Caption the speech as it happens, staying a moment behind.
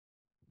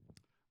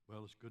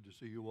Well, it's good to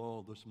see you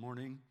all this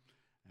morning,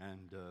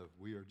 and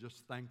we are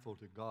just thankful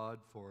to God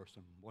for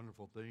some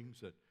wonderful things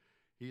that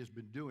He has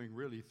been doing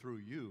really through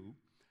you.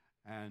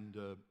 And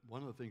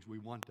one of the things we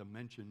want to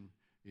mention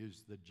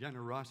is the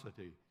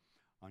generosity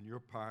on your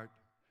part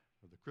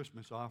of the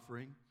Christmas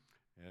offering.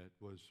 It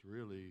was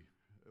really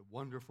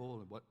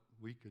wonderful what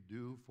we could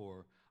do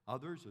for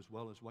others as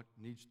well as what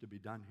needs to be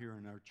done here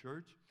in our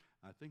church.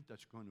 I think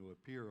that's going to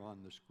appear on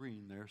the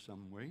screen there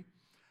some way.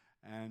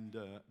 And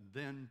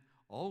then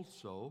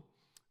also,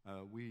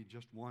 we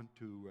just want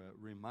to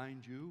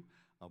remind you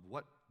of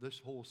what this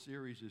whole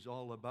series is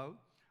all about.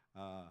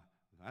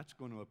 That's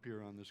going to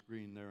appear on the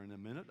screen there in a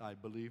minute, I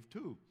believe,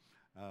 too.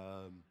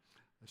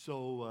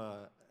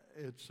 So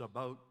it's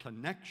about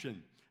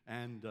connection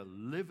and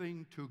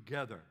living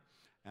together.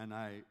 And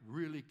I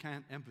really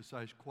can't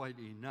emphasize quite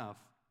enough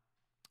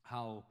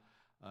how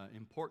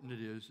important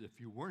it is, if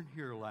you weren't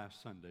here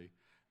last Sunday,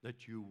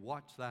 that you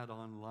watch that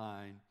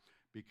online,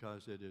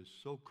 because it is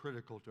so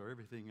critical to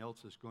everything else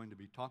that's going to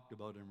be talked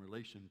about in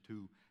relation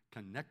to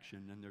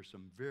connection. And there's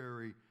some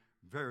very,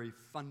 very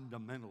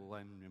fundamental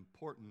and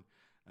important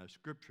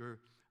scripture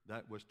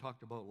that was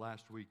talked about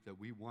last week that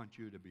we want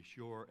you to be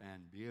sure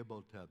and be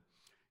able to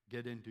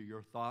get into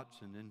your thoughts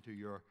and into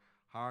your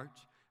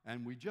hearts.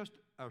 And we just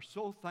are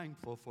so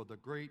thankful for the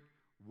great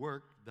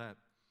work that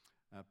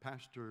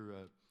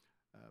Pastor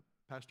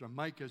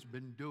Mike has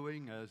been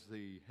doing as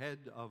the head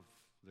of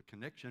the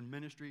Connection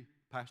Ministry,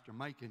 Pastor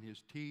Mike and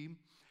his team.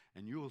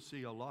 And you will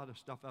see a lot of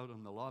stuff out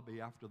in the lobby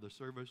after the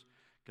service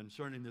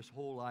concerning this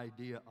whole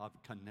idea of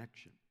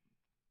connection.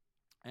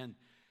 And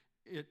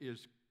it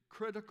is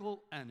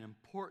critical and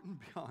important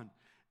beyond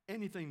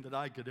anything that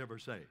I could ever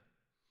say.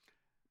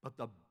 But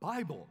the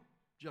Bible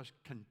just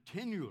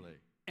continually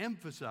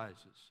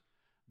emphasizes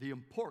the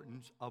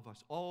importance of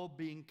us all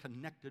being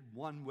connected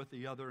one with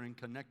the other and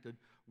connected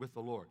with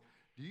the Lord.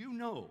 Do you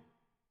know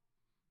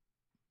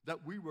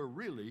that we were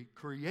really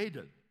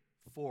created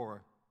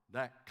for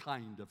that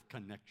kind of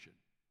connection?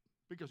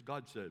 Because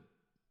God said,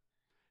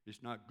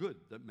 it's not good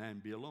that man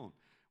be alone.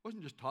 It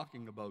wasn't just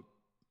talking about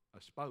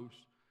a spouse,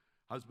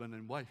 husband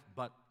and wife,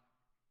 but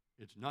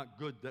it's not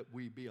good that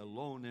we be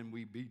alone and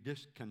we be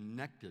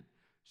disconnected.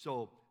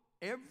 So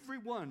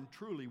everyone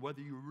truly,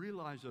 whether you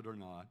realize it or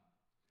not,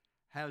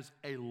 has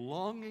a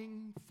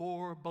longing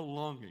for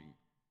belonging.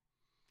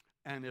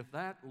 And if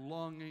that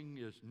longing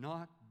is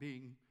not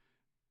being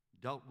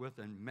dealt with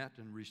and met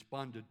and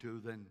responded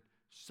to, then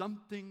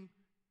something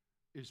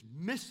is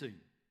missing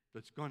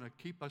that's going to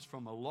keep us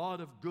from a lot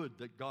of good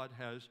that God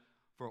has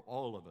for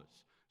all of us.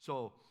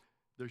 So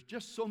there's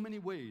just so many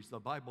ways the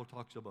Bible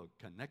talks about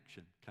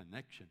connection,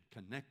 connection,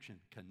 connection,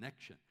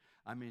 connection.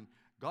 I mean,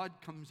 God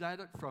comes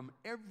at it from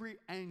every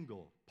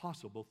angle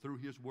possible through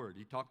His Word.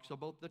 He talks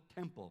about the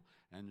temple,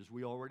 and as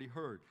we already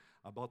heard,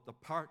 about the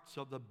parts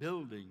of the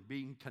building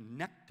being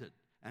connected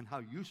and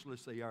how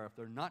useless they are if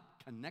they're not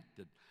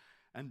connected.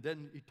 And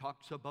then He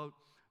talks about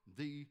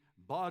the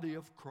body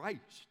of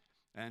Christ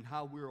and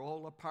how we're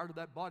all a part of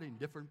that body and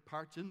different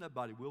parts in that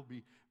body. We'll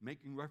be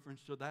making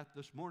reference to that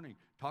this morning.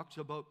 Talks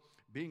about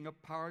being a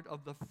part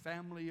of the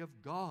family of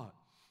God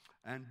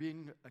and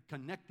being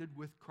connected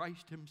with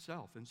Christ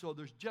Himself. And so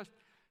there's just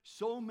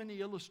so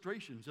many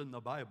illustrations in the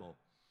Bible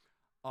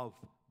of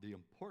the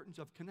importance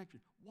of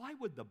connection. Why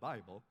would the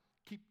Bible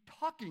keep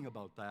talking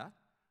about that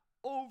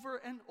over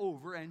and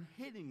over and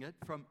hitting it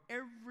from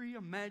every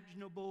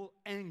imaginable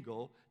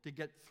angle to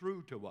get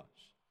through to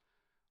us?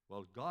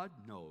 Well, God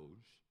knows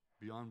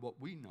beyond what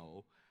we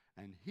know,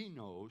 and He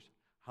knows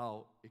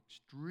how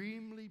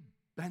extremely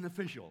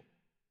beneficial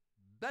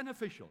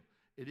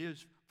it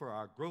is for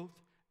our growth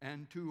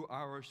and to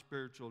our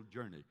spiritual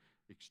journey.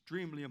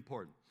 Extremely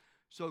important.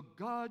 So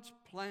God's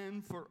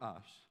plan for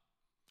us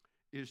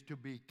is to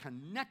be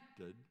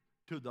connected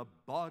to the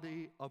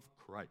body of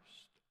Christ.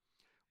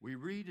 We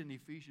read in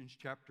Ephesians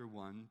chapter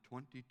 1,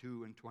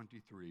 22 and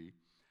 23,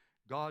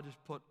 God has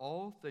put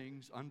all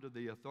things under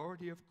the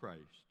authority of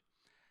Christ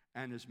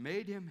and has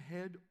made Him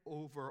head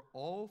over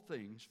all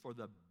things for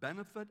the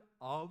benefit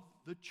of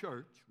the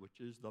church, which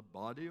is the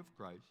body of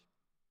Christ.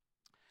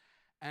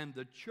 And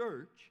the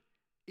church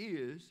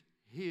is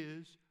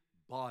His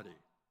body.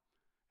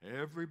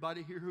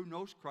 Everybody here who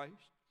knows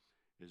Christ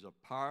is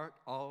a part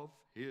of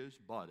His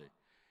body.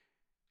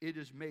 It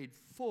is made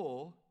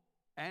full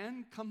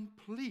and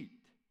complete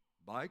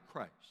by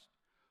Christ,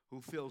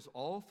 who fills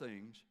all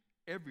things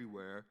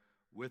everywhere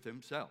with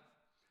Himself.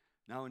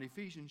 Now in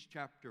Ephesians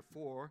chapter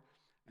 4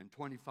 and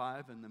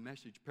 25, in the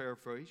Message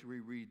paraphrase, we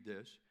read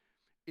this: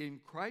 in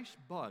Christ's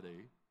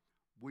body,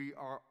 we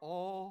are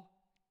all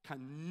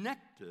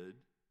connected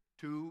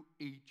to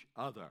each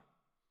other.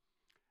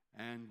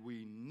 And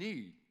we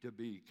need to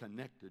be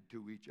connected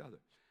to each other.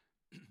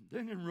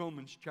 Then in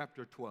Romans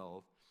chapter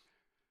 12,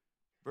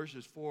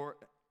 verses 4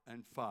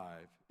 and 5,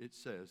 it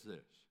says this: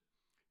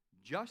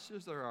 just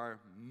as there are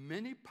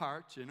many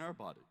parts in our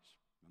bodies,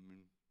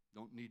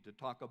 don't need to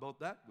talk about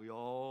that. We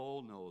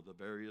all know the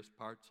various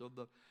parts of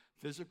the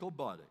physical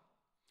body.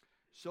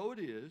 So it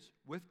is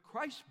with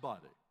Christ's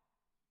body.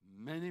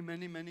 Many,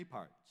 many, many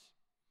parts.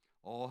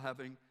 all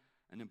having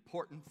an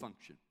important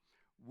function.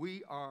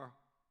 We are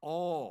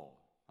all,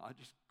 I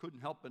just couldn't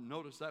help but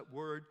notice that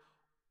word,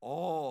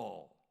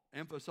 all.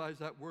 Emphasize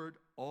that word,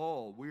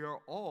 all. We are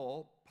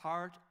all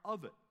part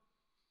of it.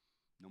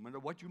 No matter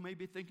what you may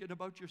be thinking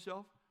about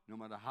yourself, no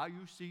matter how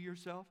you see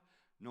yourself,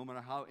 no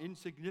matter how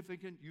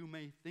insignificant you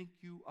may think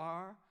you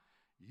are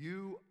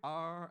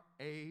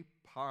a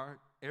part,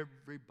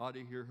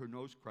 everybody here who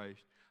knows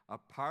Christ, a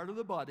part of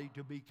the body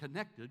to be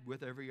connected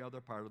with every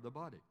other part of the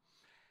body.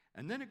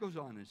 And then it goes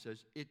on and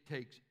says, it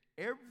takes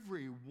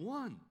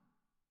everyone,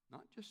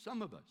 not just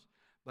some of us,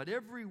 but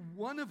every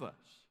one of us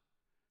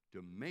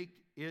to make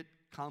it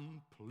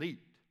complete.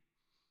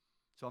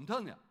 So I'm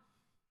telling you,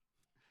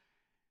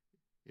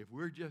 if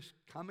we're just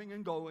coming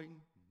and going,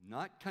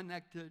 not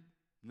connected,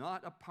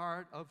 not a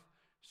part of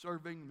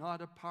serving,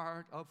 not a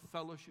part of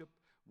fellowship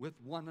with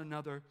one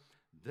another,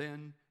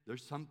 then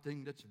there's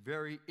something that's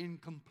very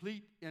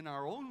incomplete in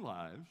our own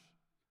lives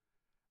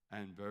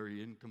and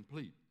very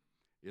incomplete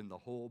in the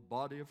whole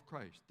body of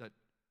Christ that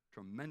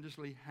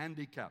tremendously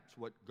handicaps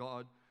what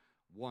God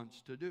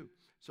wants to do.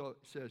 So it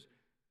says,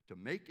 to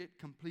make it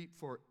complete,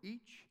 for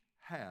each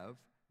have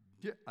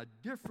a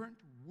different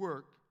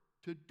work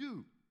to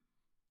do.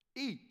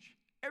 Each,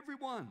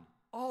 everyone,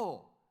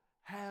 all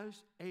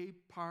has a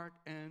part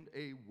and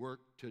a work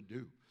to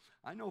do.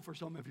 I know for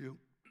some of you,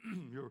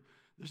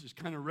 this is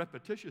kind of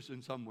repetitious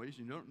in some ways.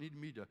 You don't need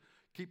me to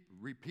keep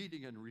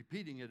repeating and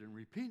repeating it and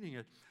repeating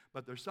it,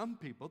 but there's some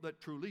people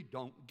that truly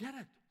don't get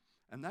it.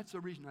 And that's the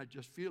reason I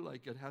just feel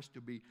like it has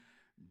to be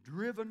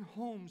driven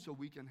home so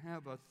we can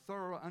have a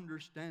thorough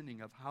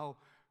understanding of how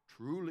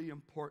truly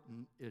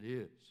important it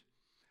is.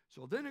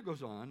 So then it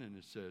goes on and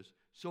it says,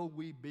 so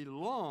we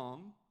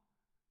belong,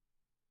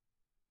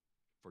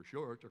 for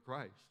sure, to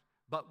Christ,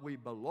 but we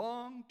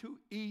belong to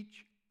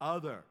each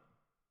other.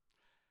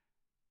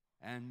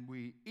 And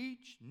we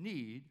each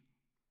need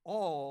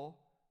all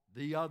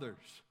the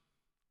others.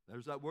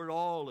 There's that word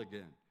all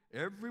again.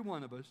 Every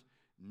one of us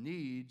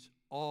needs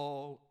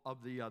all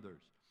of the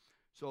others.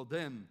 So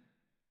then,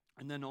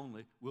 and then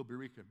only, we'll be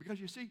reconnected.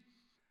 Because you see,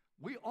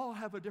 we all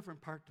have a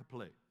different part to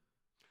play.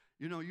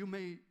 You know, you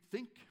may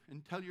think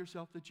and tell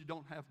yourself that you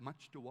don't have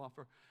much to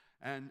offer,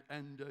 and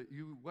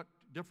what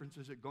difference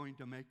is it going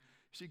to make?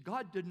 See,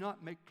 God did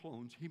not make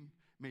clones. He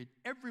made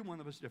every one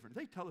of us different.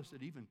 They tell us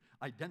that even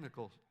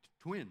identical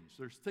twins,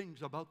 there's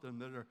things about them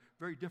that are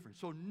very different.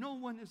 So no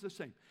one is the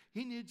same.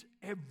 He needs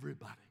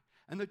everybody.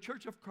 And the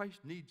Church of Christ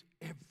needs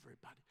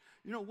everybody.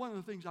 You know, one of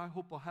the things I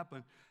hope will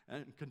happen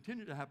and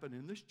continue to happen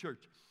in this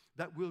church,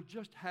 that we'll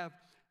just have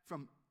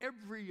from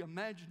every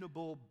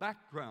imaginable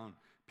background,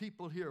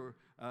 people here,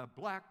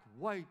 black,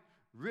 white,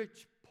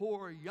 rich,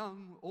 poor,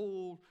 young,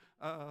 old,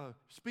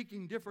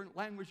 speaking different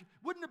languages.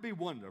 Wouldn't it be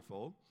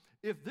wonderful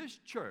if this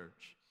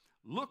church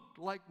looked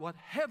like what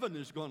heaven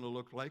is going to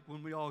look like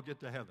when we all get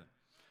to heaven?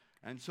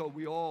 And so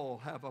we all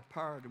have a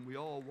part, and we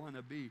all want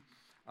to be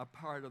a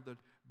part of the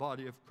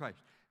body of Christ.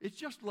 It's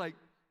just like,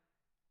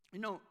 you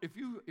know, if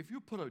you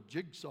put a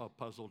jigsaw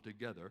puzzle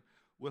together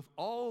with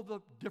all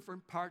the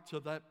different parts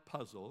of that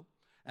puzzle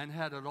and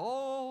had it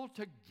all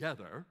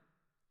together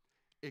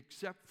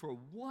except for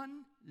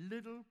one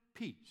little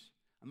piece.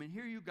 I mean,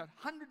 here you've got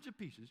hundreds of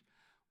pieces.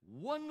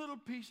 One little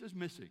piece is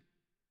missing.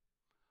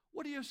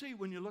 What do you see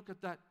when you look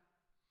at that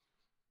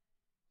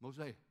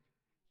mosaic?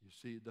 You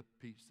see the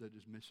piece that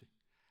is missing.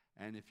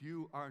 And if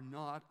you are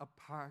not a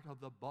part of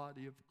the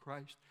body of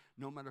Christ,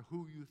 no matter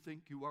who you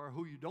think you are,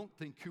 who you don't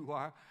think you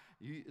are,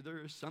 there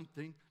is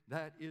something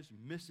that is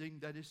missing,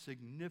 that is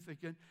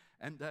significant,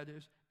 and that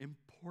is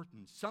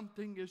important.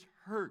 Something is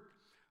hurt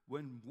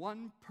when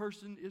one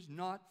person is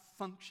not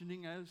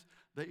functioning as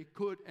they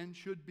could and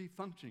should be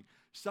functioning.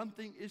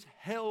 Something is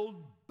held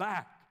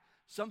back.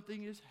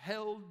 Something is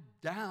held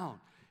down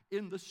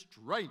in the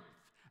strength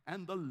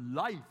and the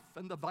life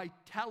and the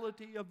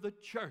vitality of the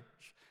church.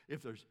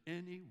 If there's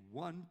any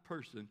one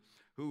person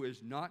who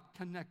is not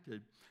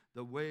connected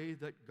the way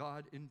that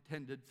God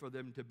intended for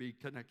them to be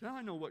connected. Now,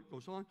 I know what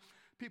goes on.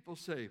 People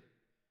say,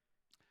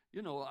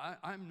 you know,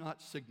 I'm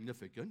not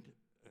significant.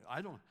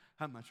 I don't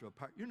have much of a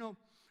part. You know,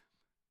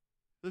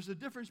 there's a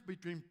difference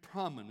between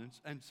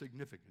prominence and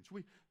significance.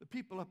 The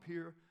people up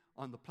here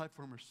on the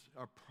platform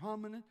are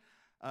prominent.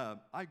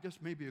 I guess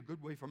maybe a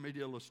good way for me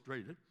to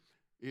illustrate it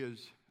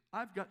is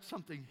I've got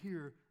something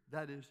here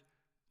that is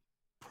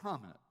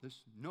prominent.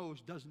 This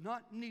nose does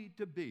not need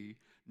to be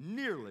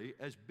nearly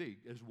as big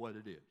as what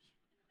it is.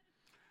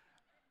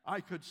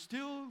 I could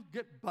still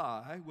get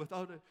by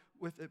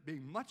with it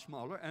being much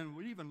smaller, and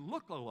would even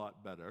look a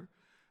lot better,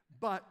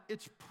 but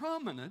it's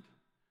prominent,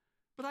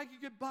 but I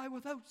could get by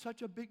without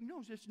such a big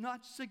nose. It's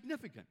not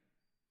significant.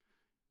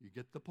 You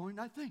get the point,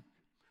 I think.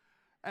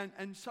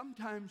 And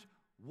sometimes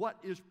what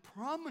is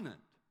prominent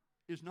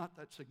is not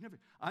that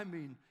significant. I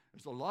mean,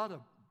 there's a lot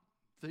of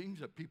things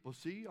that people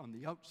see on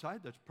the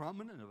outside that's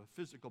prominent of a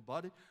physical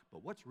body,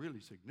 but what's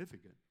really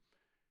significant?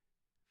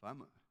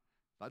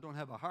 If I don't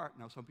have a heart,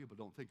 now some people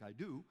don't think I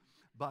do,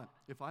 but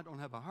if I don't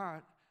have a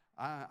heart,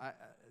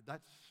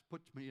 that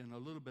puts me in a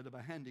little bit of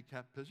a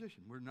handicapped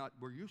position.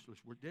 We're useless,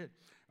 we're dead,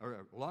 or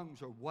our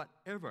lungs, or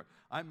whatever.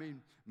 I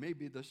mean,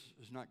 maybe this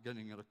is not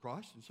getting it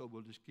across, and so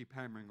we'll just keep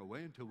hammering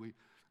away until we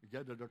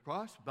get it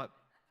across. But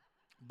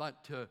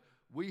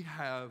we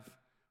have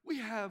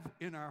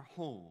in our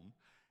home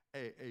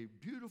a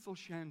beautiful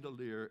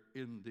chandelier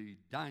in the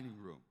dining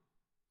room.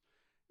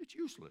 It's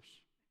useless.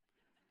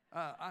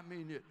 I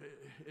mean,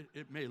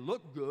 it may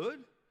look good,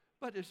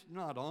 but it's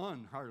not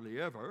on hardly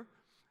ever.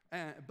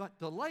 But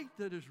the light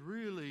that is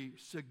really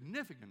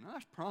significant,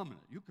 that's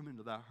prominent. You come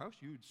into that house,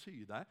 you'd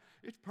see that.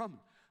 It's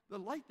prominent. The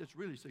light that's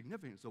really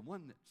significant is the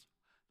one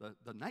that's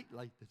the night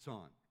light that's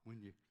on when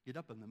you get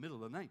up in the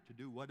middle of the night to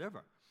do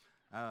whatever.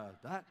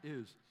 That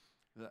is,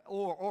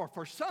 or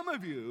for some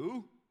of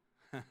you,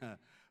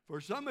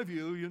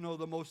 you know,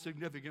 the most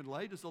significant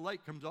light is the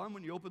light comes on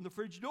when you open the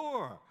fridge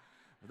door.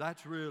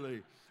 That's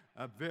really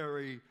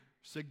very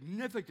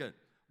significant.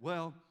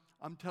 Well,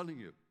 I'm telling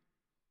you,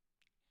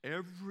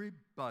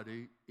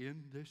 everybody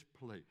in this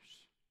place,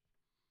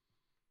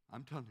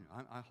 I'm telling you,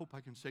 I hope I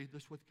can say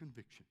this with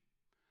conviction.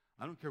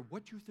 I don't care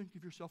what you think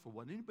of yourself or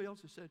what anybody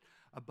else has said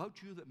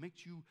about you that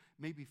makes you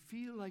maybe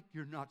feel like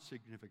you're not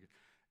significant.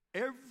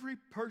 Every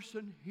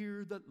person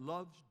here that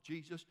loves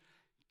Jesus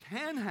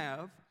can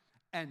have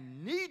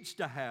and needs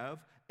to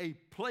have a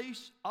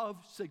place of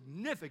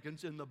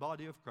significance in the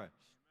body of Christ.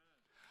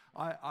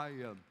 I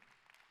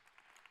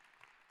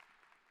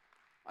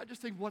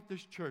just think what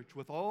this church,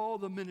 with all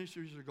the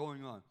ministries that are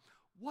going on,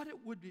 what it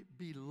would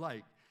be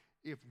like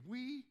if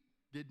we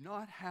did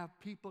not have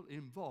people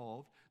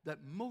involved that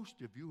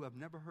most of you have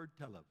never heard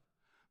tell of.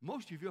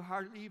 Most of you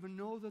hardly even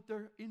know that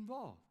they're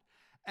involved.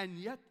 And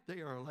yet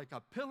they are like a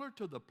pillar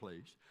to the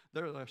place.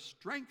 They're a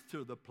strength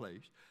to the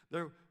place.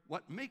 They're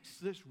what makes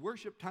this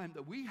worship time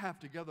that we have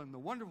together and the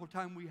wonderful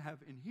time we have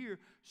in here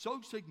so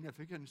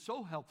significant,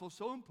 so helpful,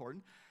 so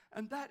important.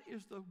 And that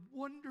is the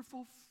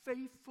wonderful,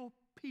 faithful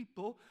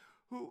people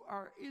who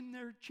are in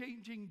there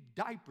changing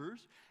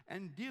diapers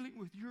and dealing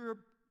with your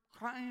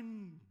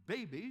crying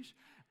babies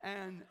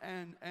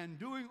and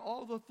doing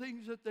all the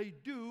things that they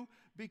do,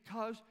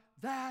 because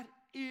that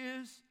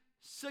is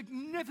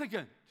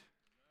significant.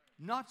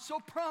 Not so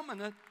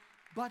prominent,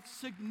 but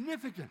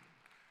significant.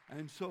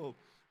 And so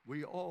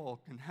we all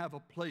can have a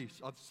place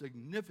of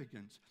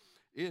significance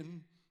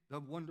in the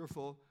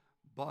wonderful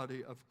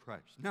body of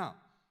Christ. Now,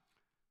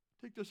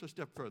 take this a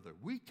step further.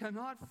 We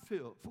cannot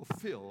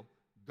fulfill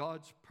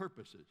God's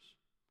purposes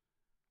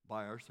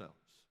by ourselves.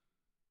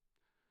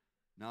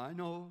 Now, I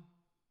know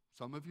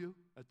some of you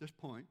at this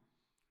point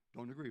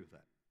don't agree with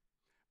that.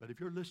 But if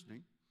you're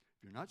listening,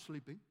 if you're not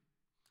sleeping,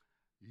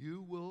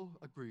 you will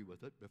agree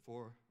with it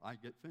before I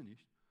get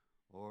finished,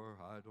 or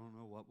I don't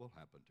know what will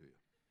happen to you.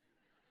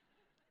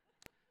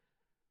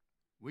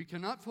 We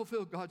cannot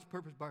fulfill God's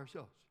purpose by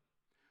ourselves.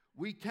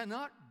 We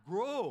cannot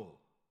grow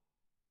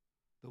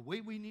the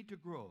way we need to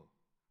grow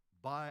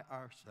by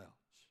ourselves.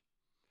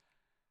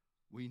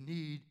 We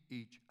need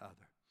each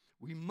other.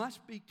 We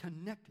must be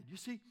connected. You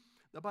see,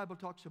 the Bible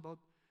talks about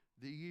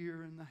the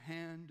ear and the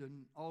hand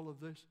and all of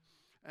this.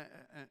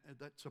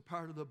 That's a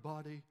part of the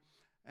body.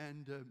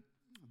 And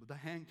the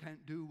hand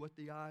can't do what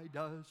the eye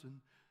does,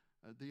 and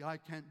the eye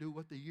can't do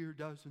what the ear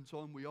does, and so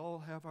on. We all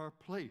have our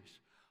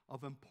place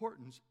of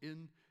importance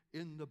in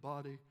the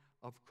body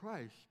of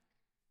Christ.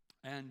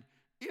 And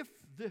if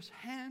this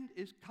hand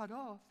is cut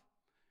off,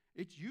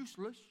 it's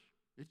useless.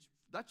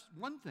 That's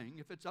one thing.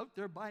 If it's out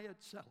there by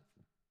itself,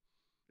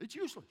 it's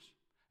useless.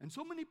 And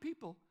so many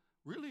people,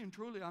 really and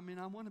truly, I mean,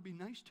 I want to be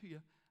nice to you.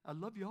 I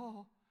love you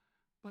all.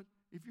 But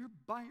if you're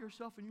by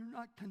yourself and you're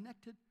not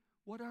connected,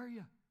 what are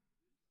you?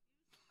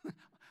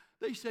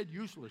 They said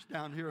useless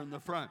down here in the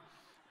front.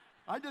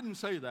 I didn't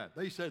say that.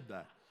 They said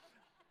that.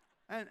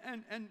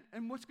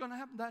 And what's going to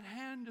happen? That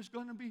hand is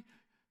going to be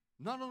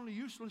not only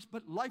useless,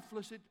 but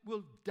lifeless. It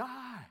will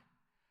die.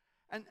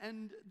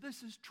 And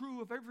this is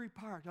true of every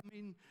part. I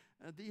mean,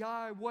 the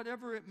eye,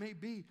 whatever it may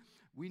be,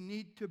 we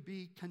need to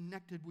be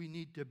connected. We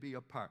need to be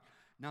apart.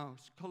 Now,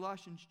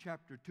 Colossians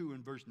chapter 2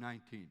 and verse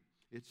 19,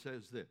 it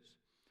says this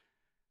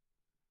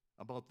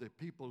about the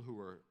people who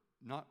are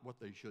not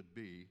what they should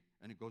be.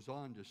 And it goes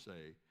on to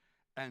say,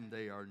 and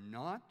they are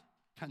not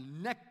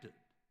connected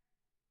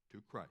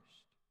to Christ,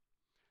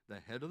 the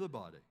head of the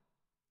body.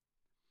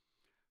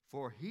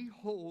 For he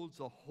holds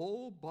the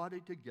whole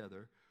body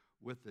together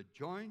with the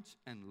joints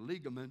and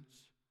ligaments,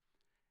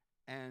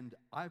 and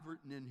I've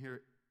written in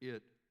here,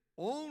 it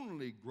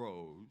only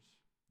grows,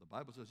 the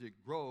Bible says it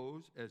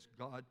grows as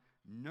God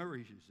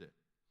nourishes it.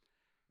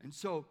 And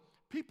so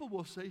people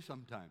will say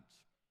sometimes,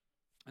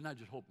 and I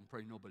just hope and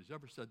pray nobody's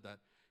ever said that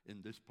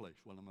in this place,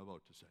 what I'm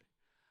about to say.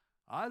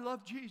 I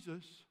love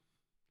Jesus,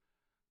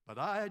 but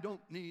I don't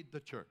need the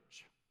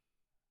church.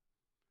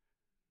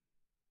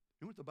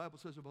 You know what the Bible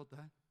says about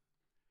that?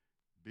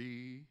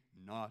 Be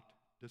not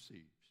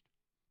deceived.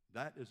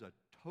 That is a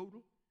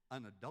total,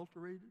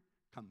 unadulterated,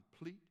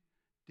 complete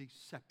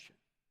deception.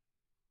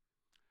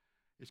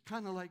 It's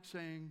kind of like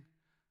saying,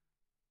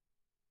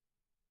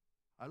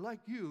 I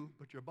like you,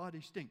 but your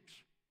body stinks.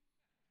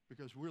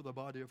 because we're the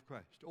body of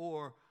Christ.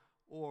 Or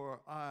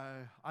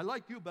I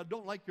like you but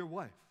don't like your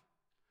wife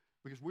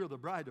because we're the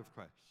bride of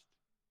Christ.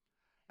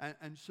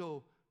 And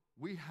so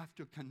we have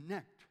to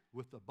connect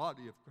with the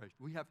body of Christ.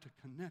 We have to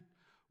connect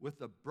with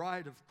the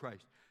bride of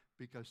Christ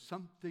because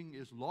something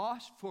is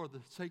lost for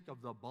the sake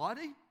of the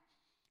body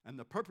and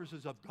the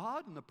purposes of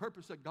God and the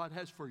purpose that God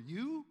has for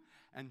you,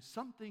 and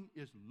something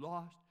is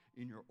lost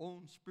in your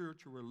own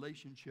spiritual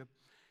relationship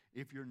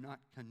if you're not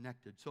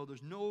connected. So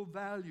there's no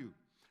value.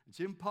 It's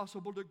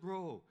impossible to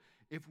grow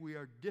if we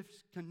are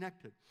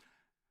disconnected.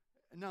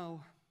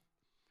 Now,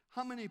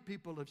 how many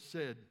people have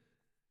said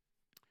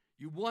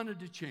you wanted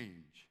to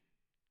change?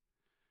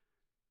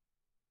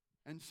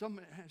 And some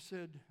have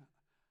said,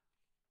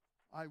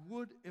 I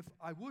would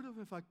have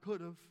if I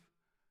could have,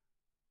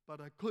 but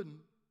I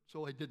couldn't,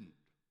 so I didn't.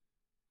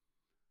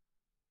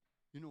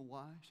 You know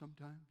why?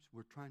 Sometimes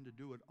we're trying to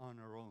do it on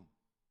our own.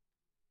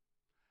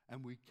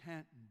 And we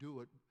can't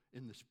do it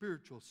in the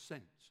spiritual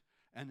sense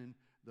and in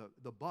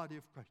the body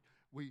of Christ.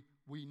 We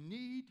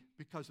need,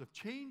 because of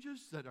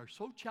changes that are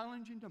so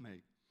challenging to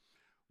make,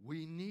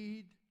 we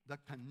need the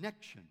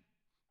connection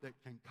that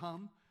can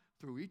come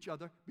through each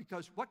other,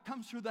 because what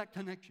comes through that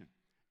connection?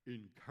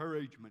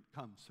 Encouragement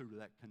comes through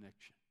that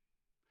connection.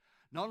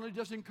 Not only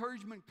does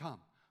encouragement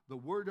come, the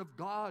Word of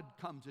God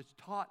comes. It's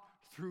taught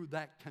through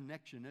that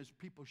connection as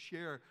people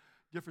share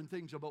different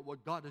things about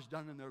what God has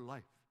done in their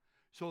life.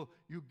 So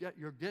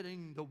you're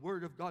getting the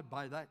Word of God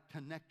by that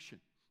connection.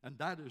 And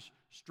that is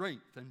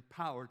strength and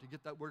power to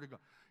get that Word of God.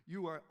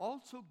 You are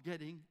also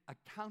getting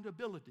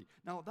accountability.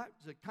 Now,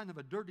 that's a kind of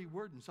a dirty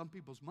word in some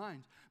people's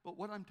minds, but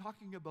what I'm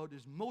talking about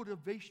is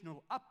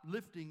motivational,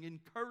 uplifting,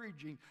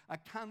 encouraging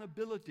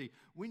accountability.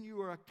 When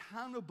you are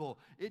accountable,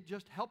 it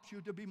just helps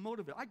you to be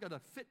motivated. I got a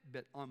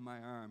Fitbit on my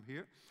arm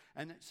here,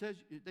 and it says,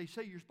 they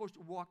say you're supposed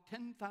to walk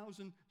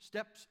 10,000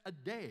 steps a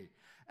day.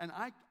 And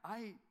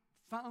I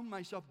found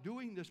myself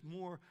doing this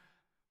more,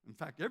 in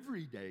fact,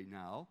 every day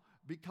now,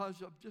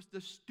 because of just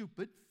this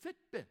stupid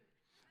Fitbit,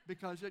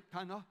 because it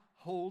kind of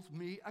holds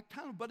me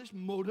accountable. But it's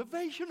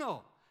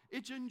motivational.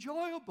 It's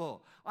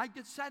enjoyable. I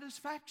get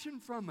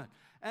satisfaction from it.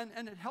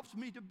 And it helps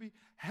me to be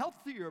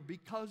healthier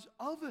because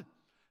of it.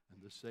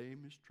 And the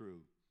same is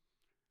true.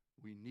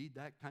 We need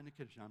that kind of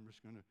connection. I'm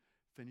just going to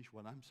finish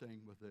what I'm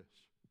saying with this.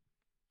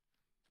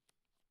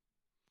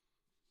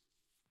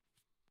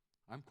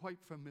 I'm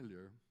quite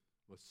familiar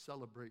with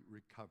Celebrate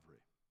Recovery.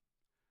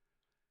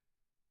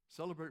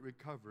 Celebrate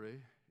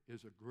Recovery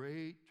is a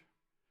great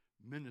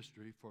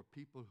ministry for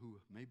people who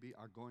maybe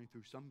are going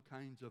through some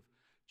kinds of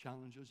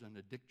challenges and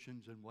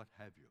addictions and what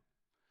have you.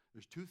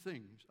 There's two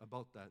things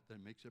about that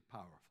makes it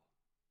powerful.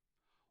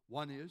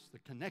 One is the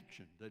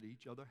connection that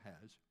each other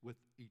has with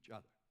each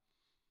other.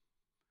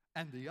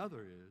 And the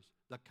other is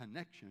the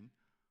connection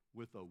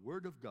with the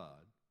Word of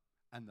God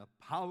and the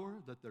power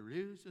that there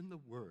is in the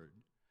Word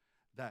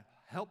that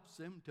helps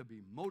them to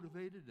be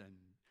motivated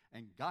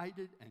and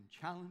guided and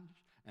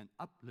challenged and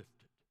uplifted.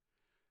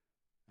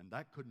 And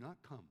that could not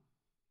come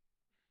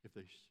if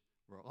they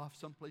were off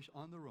someplace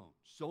on their own.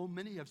 So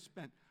many have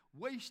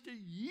wasted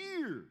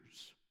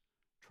years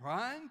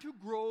trying to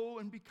grow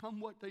and become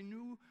what they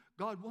knew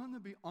God wanted to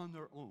be on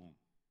their own.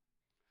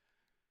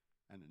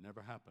 And it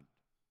never happened.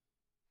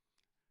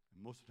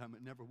 And most of the time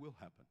it never will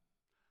happen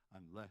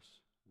unless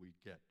we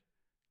get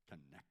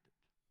connected.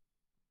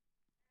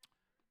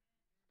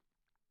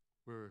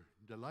 We're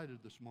delighted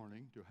this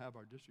morning to have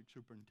our district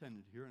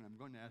superintendent here, and I'm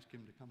going to ask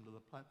him to come to the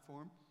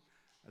platform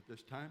at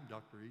this time,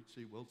 Dr.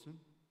 H.C. Wilson.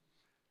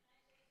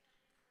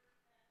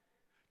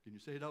 Can you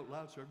say it out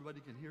loud so everybody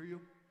can hear you?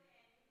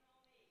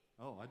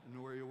 Oh, I didn't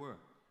know where you were.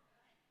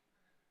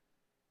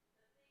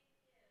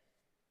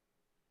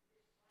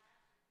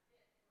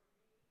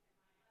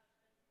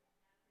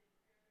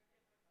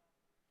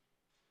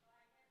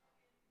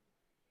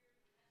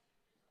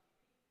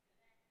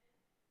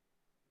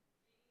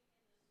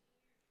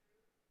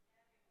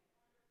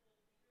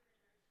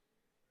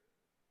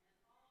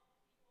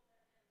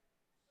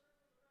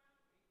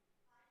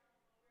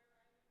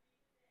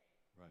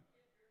 Right.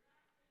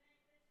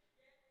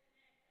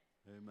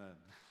 Amen.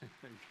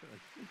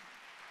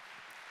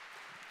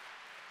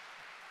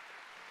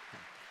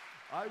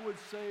 I would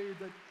say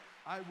that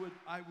I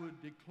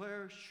would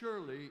declare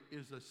Shirley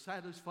is a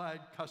satisfied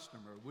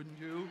customer, wouldn't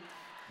you?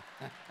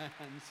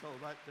 And so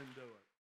that can do it.